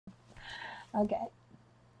Okay.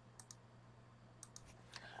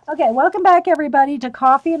 Okay, welcome back everybody to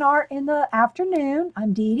Coffee and Art in the Afternoon.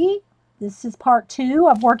 I'm Dede. This is part 2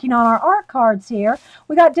 of working on our art cards here.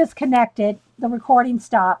 We got disconnected. The recording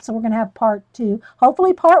stopped, so we're going to have part 2.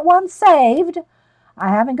 Hopefully part 1 saved. I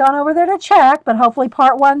haven't gone over there to check, but hopefully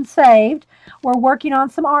part 1 saved. We're working on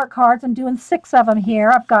some art cards. I'm doing 6 of them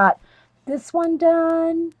here. I've got this one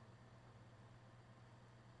done.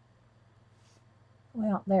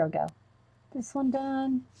 Well, there we go. This one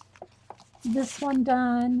done. This one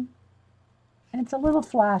done. And it's a little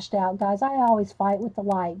flashed out, guys. I always fight with the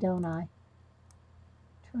light, don't I?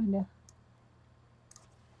 Trying to...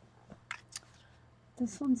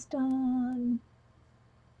 This one's done.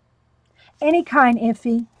 Any kind,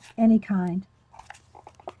 Iffy. Any kind.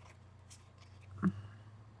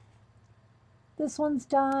 This one's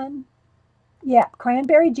done. Yeah,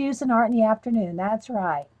 cranberry juice and art in the afternoon. That's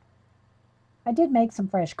right. I did make some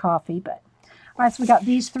fresh coffee, but... All right, so we got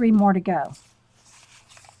these 3 more to go.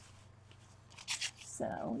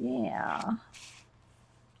 So, yeah.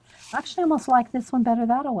 Actually, I almost like this one better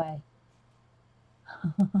that way.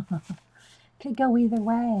 Could go either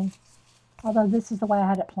way. Although this is the way I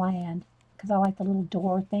had it planned. Because I like the little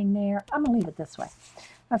door thing there. I'm going to leave it this way.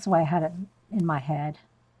 That's the way I had it in my head.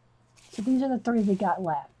 So these are the 3 we got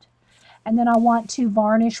left. And then I want to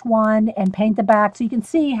varnish one and paint the back so you can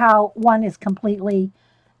see how one is completely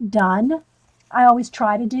done. I always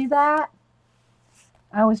try to do that.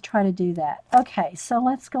 Okay, so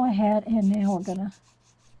let's go ahead and now we're going to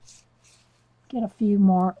get a few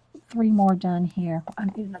more, 3 more done here. I'll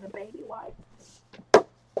get another baby wipe.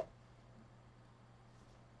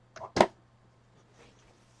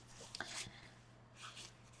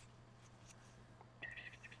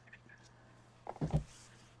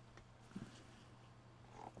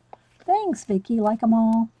 Thanks, Vicky. Like them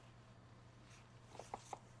all.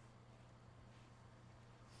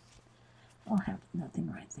 I'll have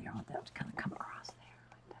nothing right there. I want that to kind of come across there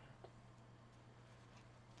like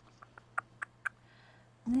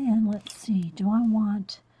that. Then let's see. Do I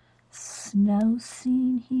want snow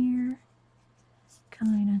scene here?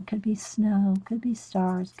 Kind of. Could be snow. Could be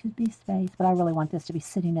stars. Could be space. But I really want this to be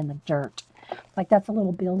sitting in the dirt. Like that's a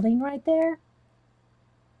little building right there.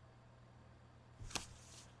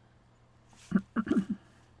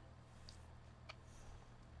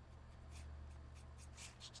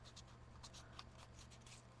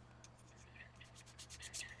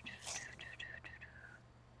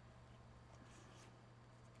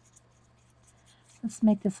 Let's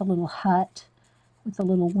make this a little hut with a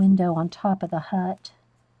little window on top of the hut.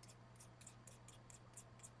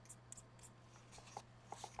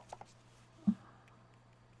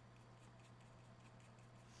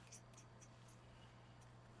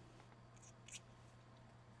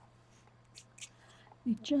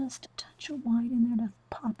 We just touch a white in there to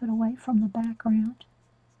pop it away from the background.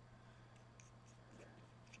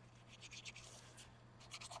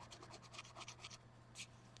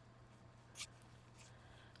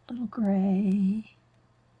 Little gray.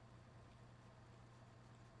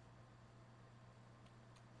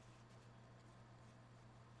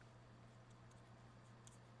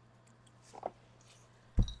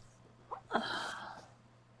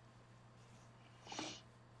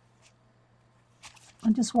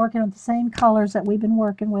 I'm just working with the same colors that we've been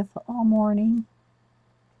working with all morning.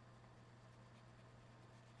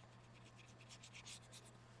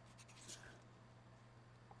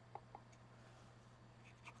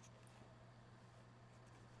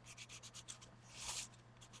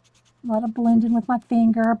 Let it blend in with my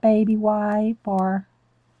finger, baby wipe, or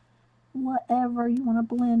whatever you want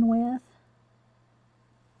to blend with.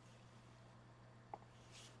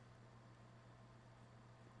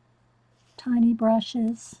 Tiny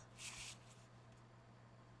brushes.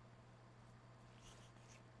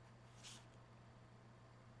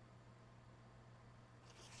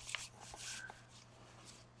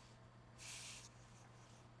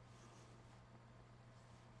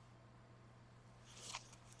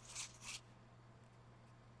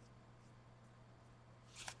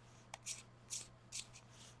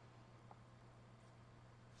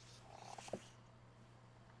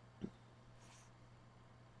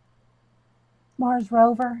 Mars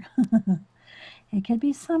rover. It could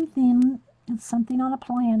be something. It's something on a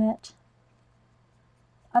planet.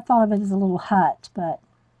 I thought of it as a little hut, but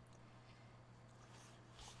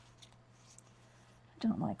I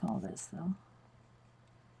don't like all this though.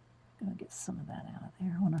 I'm gonna get some of that out of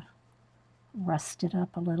there. I want to rust it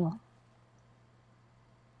up a little.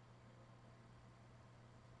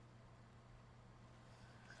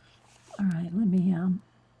 All right, let me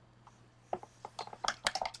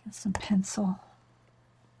get some pencil.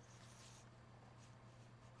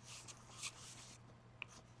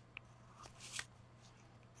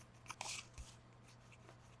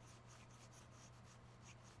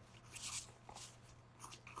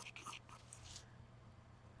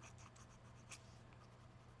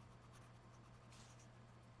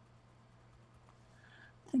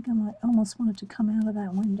 think I might almost want it to come out of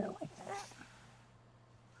that window like that.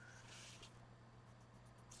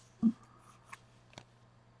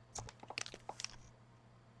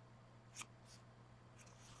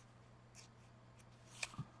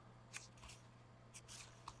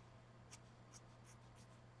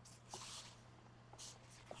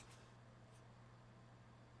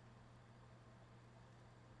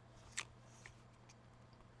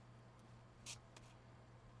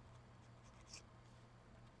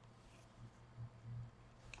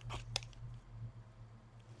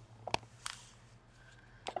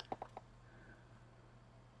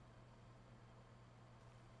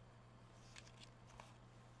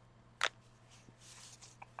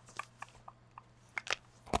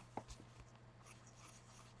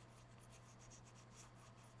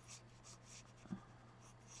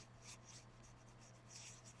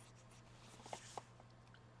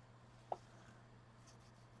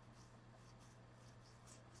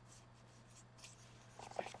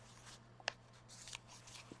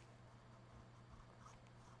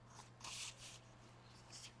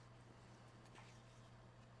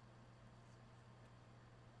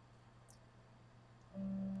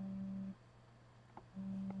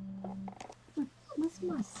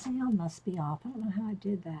 My sound must be off. I don't know how I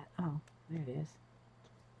did that. Oh, there it is.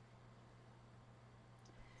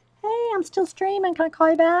 Hey, I'm still streaming. Can I call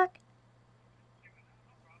you back?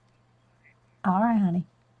 All right, honey.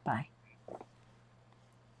 Bye.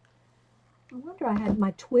 I wonder I had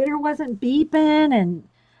my Twitter wasn't beeping and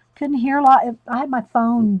couldn't hear a lot. I had my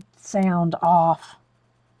phone sound off.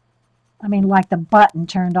 I mean, like the button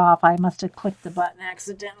turned off. I must have clicked the button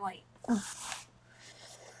accidentally.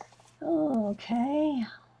 Okay.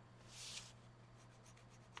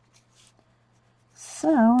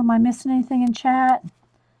 So, am I missing anything in chat?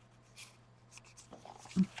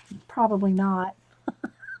 Probably not.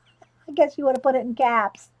 I guess you would have put it in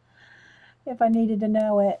caps if I needed to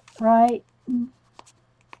know it, right?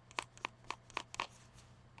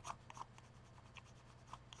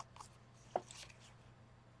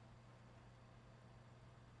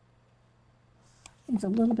 Needs a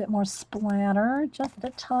little bit more splatter, just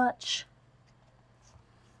a touch.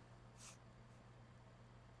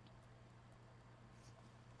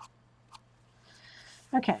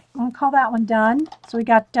 Okay, I'm going to call that one done. So we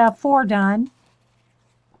got 4 done.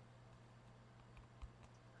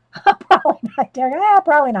 Probably not, Terry.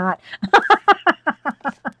 Probably not.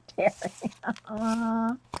 Terry.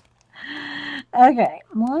 Okay,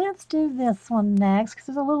 let's do this one next because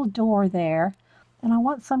there's a little door there. And I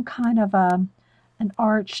want some kind of an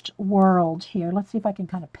arched world here. Let's see if I can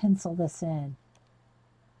kind of pencil this in.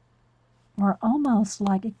 Or almost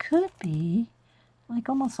like it could be. Like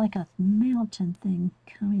almost like a mountain thing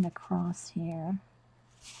coming across here.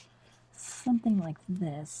 Something like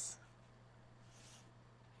this.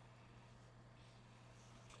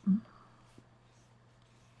 I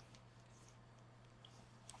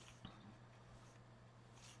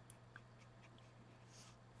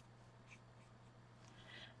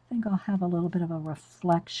think I'll have a little bit of a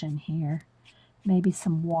reflection here. Maybe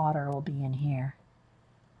some water will be in here.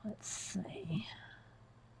 Let's see.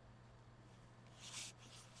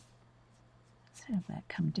 Let's have that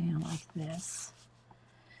come down like this.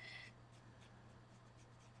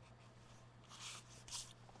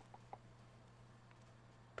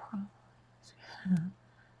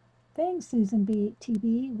 Thanks, Susan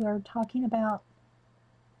TV. We're talking about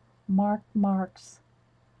Mark's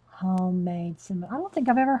homemade cinnamon. I don't think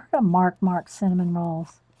I've ever heard of Mark's cinnamon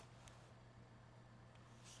rolls.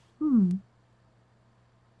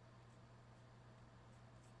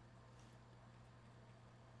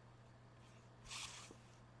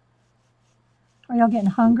 Are y'all getting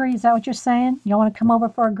hungry? Is that what you're saying? Y'all want to come over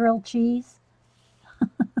for a grilled cheese?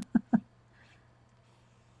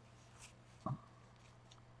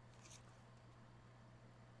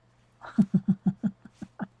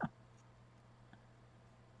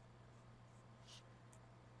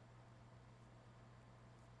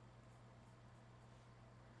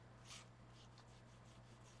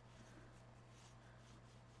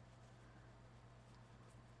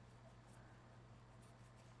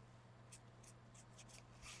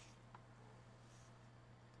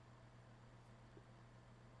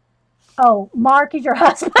 Oh, Mark is your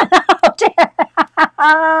husband. Oh, dear.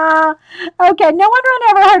 Okay, no wonder I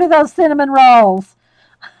never heard of those cinnamon rolls.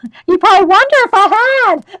 You probably wonder if I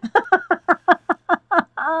had.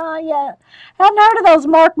 Yeah, hadn't heard of those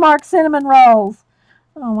Mark cinnamon rolls.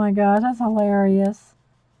 Oh my gosh, that's hilarious.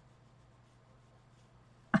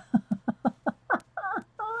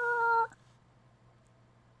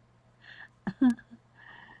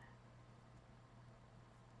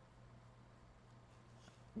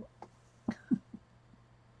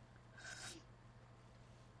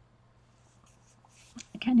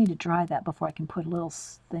 need to dry that before I can put a little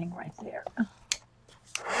thing right there.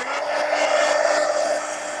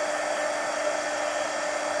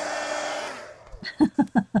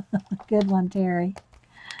 Good one, Terry.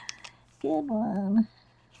 Good one.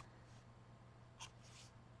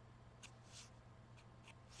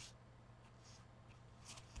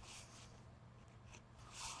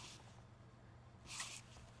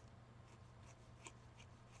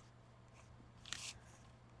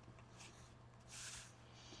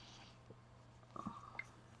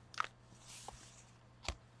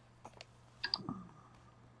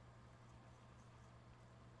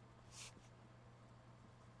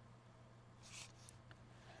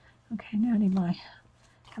 Okay, now I need my,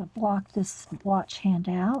 gotta block this watch hand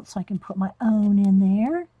out so I can put my own in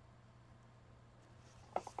there.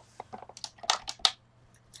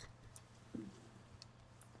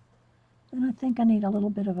 And I think I need a little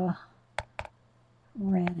bit of a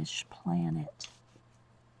reddish planet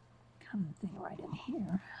kind of thing right in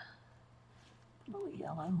here. A little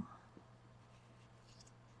yellow.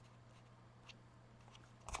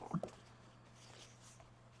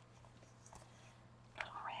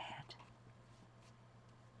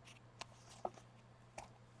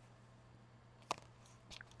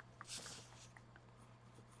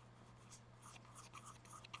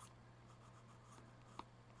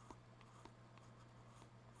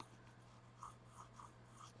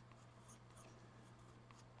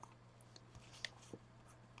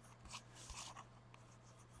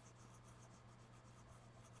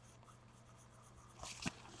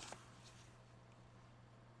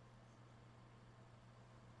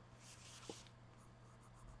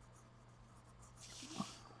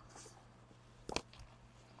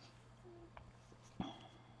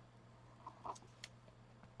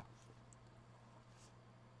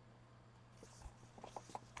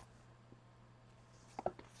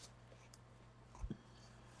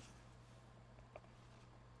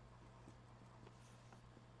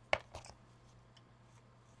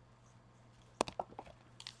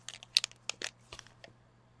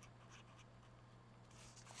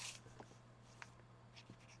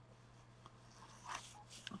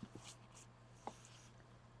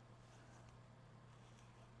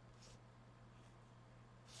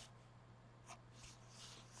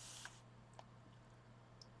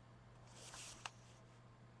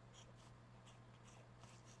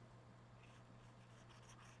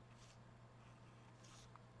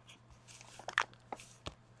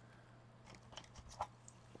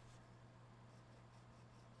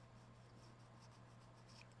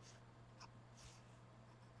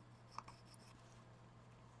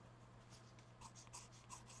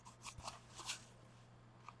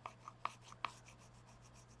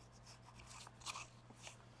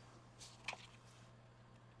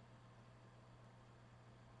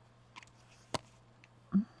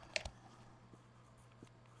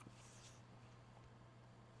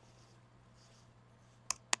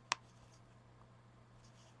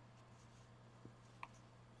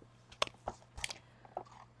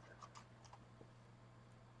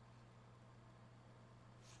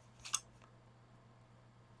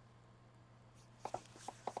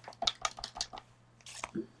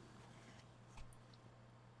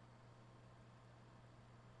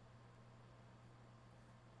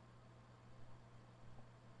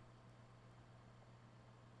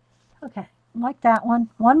 Okay, like that one.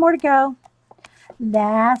 One more to go.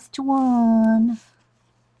 Last one.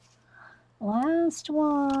 Last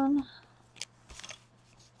one.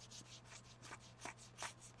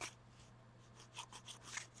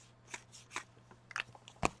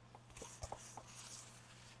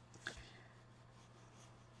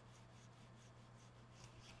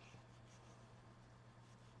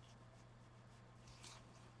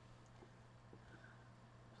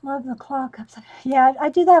 Love the clock upside. Yeah, I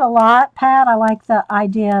do that a lot, Pat. I like the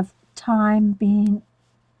idea of time being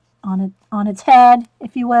on its head,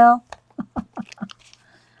 if you will.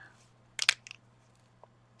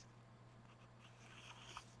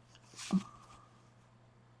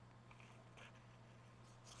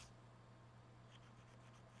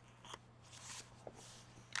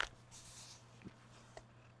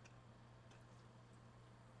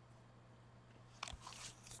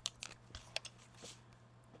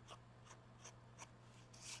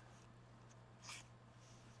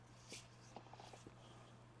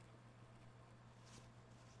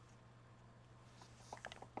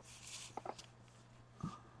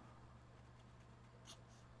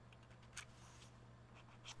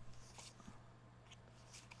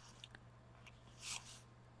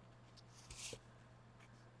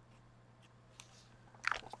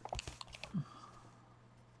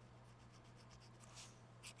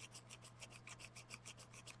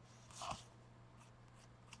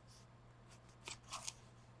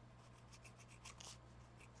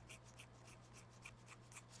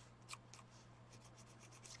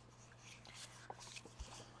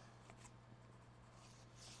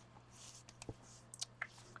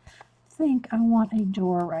 think I want a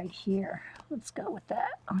door right here. Let's go with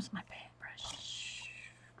that. Where's my paintbrush?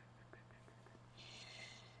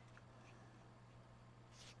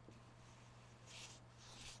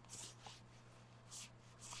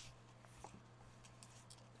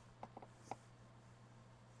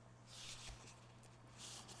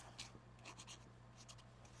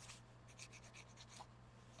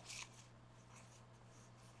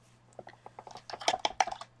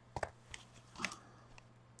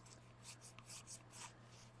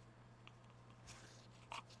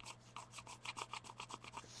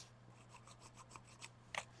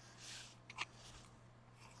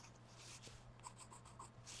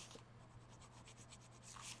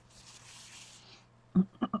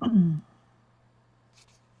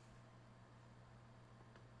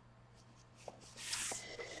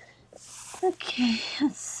 Okay,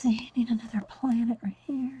 let's see. Need another planet right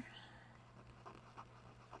here.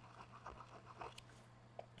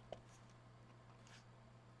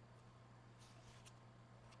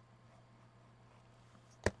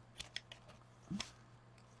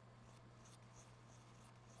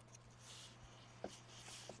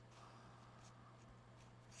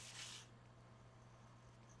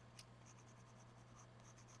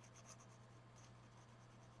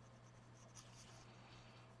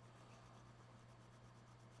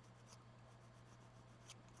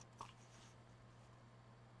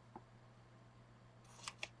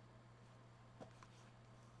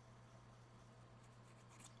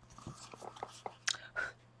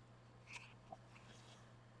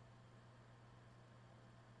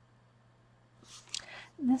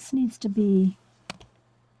 This needs to be,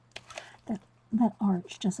 that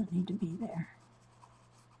arch doesn't need to be there.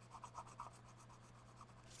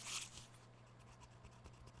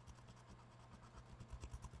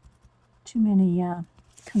 Too many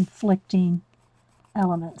conflicting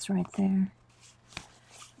elements right there.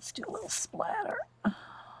 Let's do a little splatter.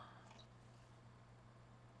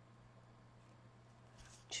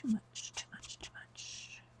 Too much, too much, too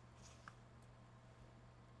much.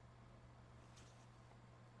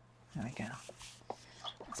 There we go.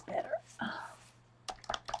 That's better.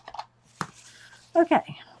 Okay.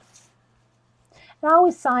 And I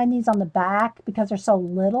always sign these on the back because they're so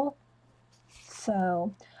little.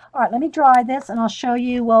 So, all right, let me dry this and I'll show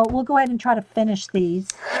you. Well, we'll go ahead and try to finish these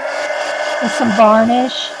with some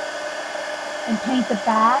varnish and paint the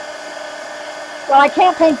back. Well, I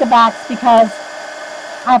can't paint the backs because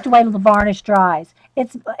I have to wait till the varnish dries.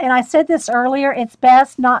 And I said this earlier, it's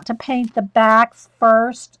best not to paint the backs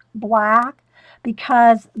first black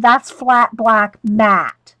because that's flat black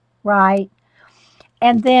matte, right?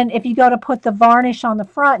 And then if you go to put the varnish on the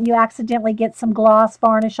front and you accidentally get some gloss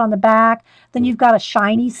varnish on the back, then you've got a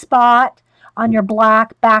shiny spot on your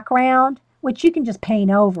black background, which you can just paint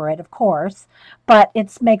over it, of course, but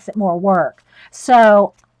it makes it more work.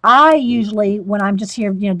 So I usually, when I'm just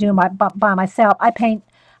here, doing by myself, I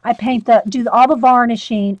do all the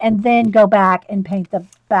varnishing and then go back and paint the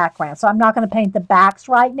background. So I'm not going to paint the backs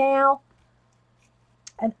right now.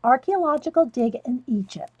 An archaeological dig in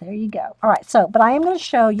Egypt. There you go. All right, but I am going to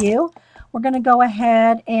show you. We're going to go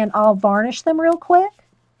ahead and I'll varnish them real quick.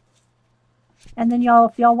 And then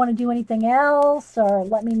if y'all want to do anything else, or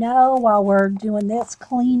let me know while we're doing this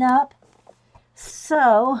cleanup.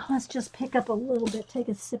 So let's just pick up a little bit, take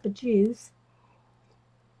a sip of juice.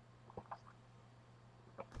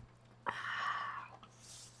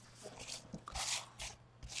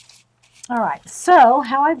 All right, so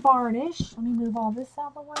how I varnish, let me move all this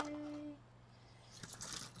out of the way.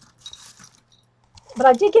 But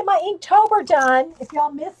I did get my Inktober done. If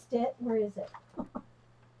y'all missed it, where is it?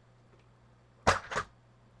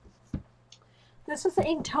 This is the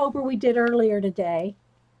Inktober we did earlier today.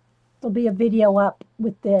 There'll be a video up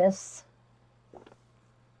with this.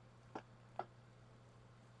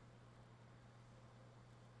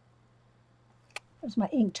 There's my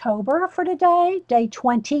Inktober for today, day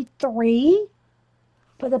 23.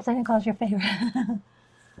 Put upside down, cause your favorite.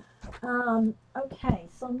 Okay,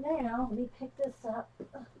 so now let me pick this up.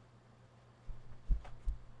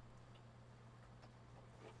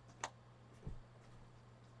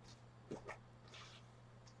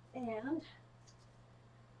 And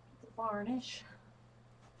the varnish.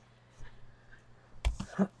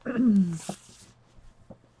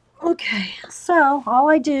 Okay, so all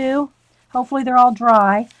I do, hopefully they're all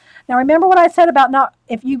dry. Now remember what I said about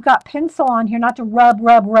if you've got pencil on here, not to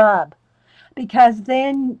rub, because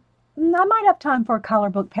then I might have time for a color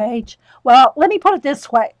book page. Well, let me put it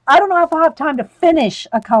this way. I don't know if I'll have time to finish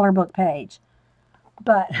a color book page,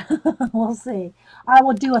 but we'll see. I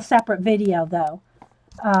will do a separate video though.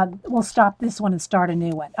 we'll stop this one and start a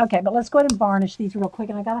new one. Okay, but let's go ahead and varnish these real quick,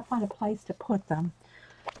 and I gotta find a place to put them.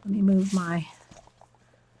 Let me move my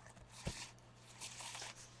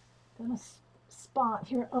spot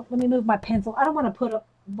here. Oh, let me move my pencil. I don't want to put a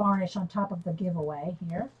varnish on top of the giveaway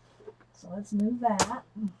here. So let's move that.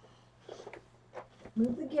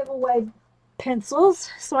 Move the giveaway pencils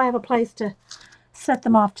so I have a place to set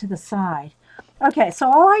them off to the side. Okay, so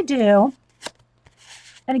all I do,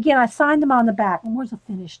 and again, I signed them on the back. And where's the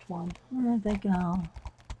finished one? Where did they go?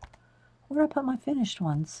 Where did I put my finished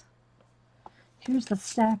ones? Here's the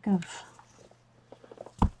stack of...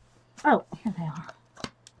 Oh, here they are.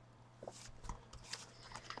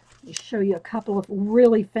 Let me show you a couple of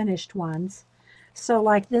really finished ones. So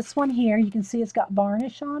like this one here, you can see it's got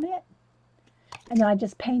varnish on it. And then I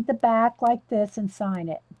just paint the back like this and sign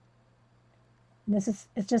it. And it's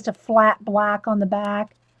just a flat black on the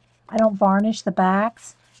back. I don't varnish the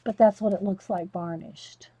backs, but that's what it looks like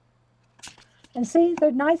varnished. And see,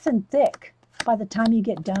 they're nice and thick by the time you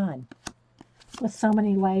get done with so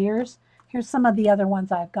many layers. Here's some of the other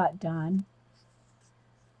ones I've got done.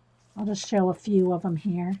 I'll just show a few of them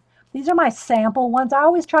here. These are my sample ones. I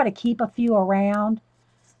always try to keep a few around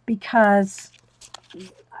because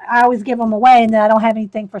I always give them away and then I don't have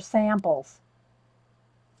anything for samples.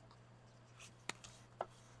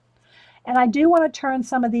 And I do want to turn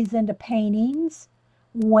some of these into paintings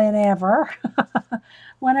whenever,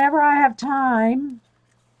 whenever I have time.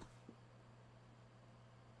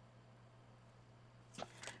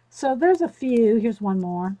 So there's a few. Here's one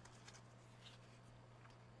more.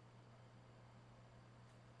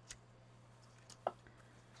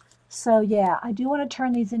 So yeah, I do want to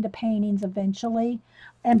turn these into paintings eventually.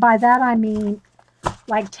 And by that I mean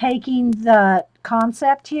like taking the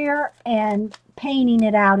concept here and painting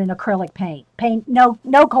it out in acrylic paint. No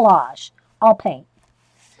collage, all paint.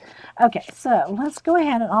 Okay, so let's go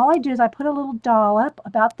ahead, and all I do is I put a little dollop,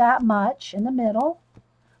 about that much, in the middle.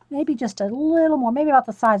 Maybe just a little more, maybe about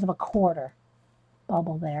the size of a quarter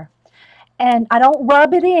bubble there. And I don't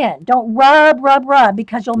rub it in. Don't rub,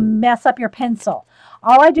 because you'll mess up your pencil.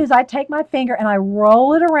 All I do is I take my finger and I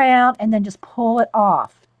roll it around and then just pull it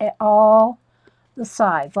off at all the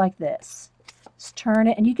sides like this. Just turn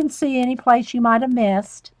it, and you can see any place you might have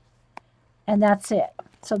missed, and that's it.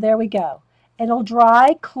 So there we go. It'll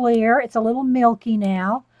dry clear. It's a little milky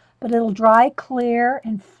now, but it'll dry clear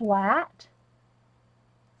and flat.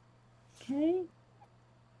 Okay.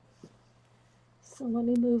 So let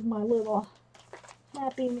me move my little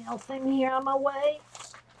Happy Meal thing here on my way.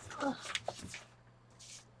 Ugh.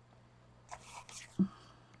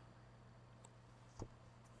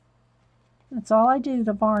 That's all I do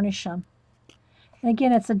to varnish them. And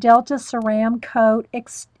again, it's a Delta Ceram Coat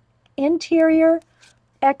interior,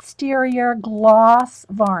 exterior gloss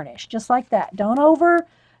varnish, just like that. Don't over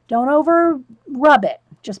rub it.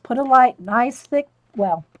 Just put a light, nice thick,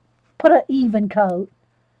 well, put an even coat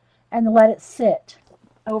and let it sit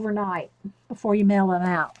overnight before you mail them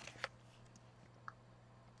out.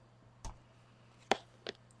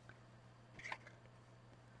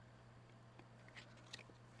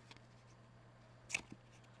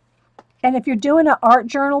 And if you're doing an art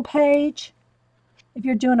journal page, where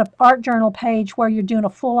you're doing a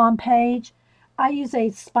full-on page, I use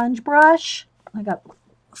a sponge brush. I got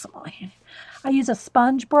some on here. I use a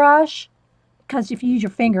sponge brush because if you use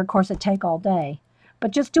your finger, of course, it'd take all day.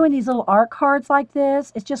 But just doing these little art cards like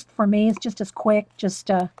this, it's just, for me, it's just as quick, just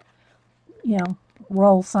to, you know,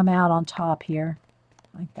 roll some out on top here,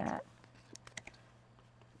 like that.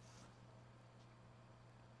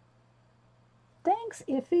 Thanks,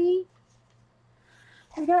 Iffy.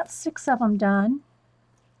 We got 6 of them done.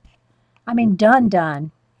 I mean,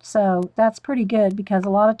 done. So that's pretty good because a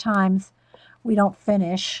lot of times we don't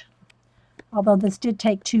finish. Although this did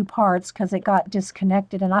take 2 parts because it got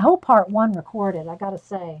disconnected. And I hope part 1 recorded, I gotta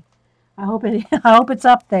say. I hope it's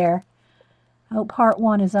up there. I hope part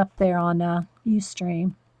 1 is up there on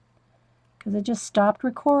Ustream. Because it just stopped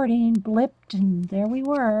recording, blipped, and there we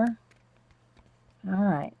were.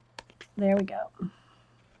 Alright, there we go.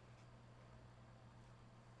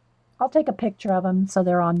 I'll take a picture of them so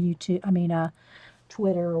they're on YouTube,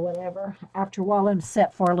 Twitter or whatever, while I'm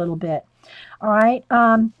set for a little bit. All right,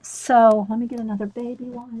 so let me get another baby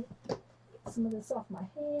wipe. Get some of this off my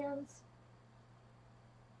hands.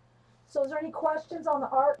 So is there any questions on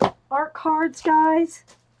the art cards, guys?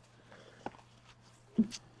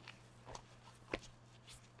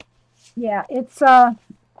 Yeah, it's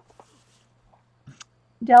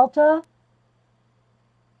Delta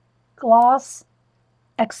Gloss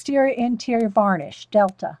exterior interior varnish,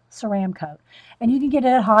 Delta Ceram Coat. And you can get it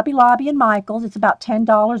at Hobby Lobby and Michael's. It's about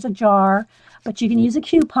 $10 a jar, but you can use a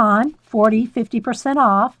coupon, 50%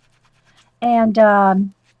 off. And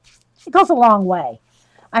it goes a long way.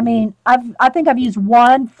 I mean, I think I've used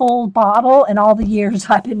one full bottle in all the years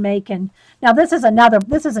I've been making. Now this is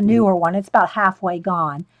a newer one. It's about halfway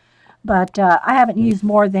gone. But I haven't used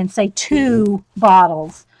more than, say, 2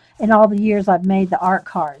 bottles in all the years I've made the art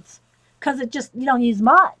cards. Because you don't use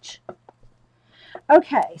much.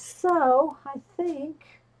 Okay, so I think,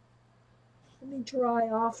 let me dry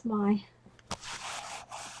off my,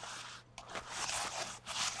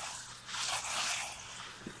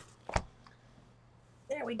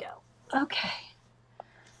 there we go. Okay.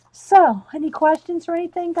 So, any questions or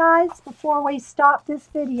anything, guys, before we stop this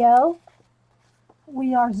video?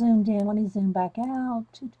 We are zoomed in. Let me zoom back out.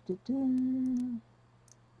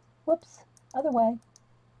 Whoops. Other way.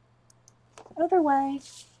 Other way.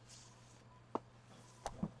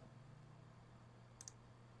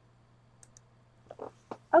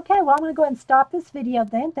 Okay, well, I'm going to go ahead and stop this video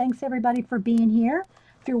then. Thanks, everybody, for being here.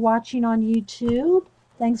 If you're watching on YouTube,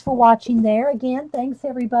 thanks for watching there. Again, thanks,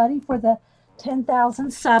 everybody, for the 10,000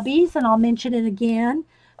 subbies. And I'll mention it again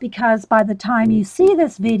because by the time you see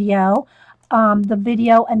this video, the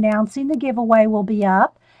video announcing the giveaway will be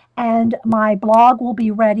up, and my blog will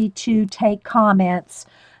be ready to take comments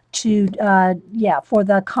for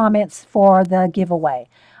the comments for the giveaway.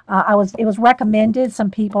 It was recommended.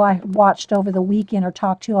 Some people I watched over the weekend or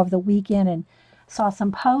talked to over the weekend and saw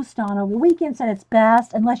some posts on over the weekend said it's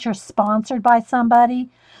best, unless you're sponsored by somebody,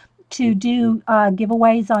 to do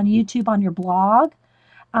giveaways on YouTube on your blog.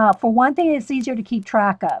 For one thing, it's easier to keep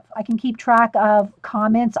track of. I can keep track of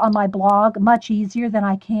comments on my blog much easier than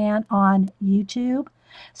I can on YouTube.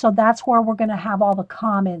 So that's where we're going to have all the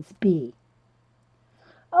comments be.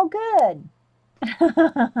 Oh, good.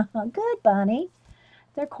 Good, Bunny.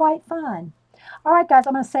 They're quite fun. All right, guys,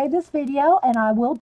 I'm going to save this video, and I will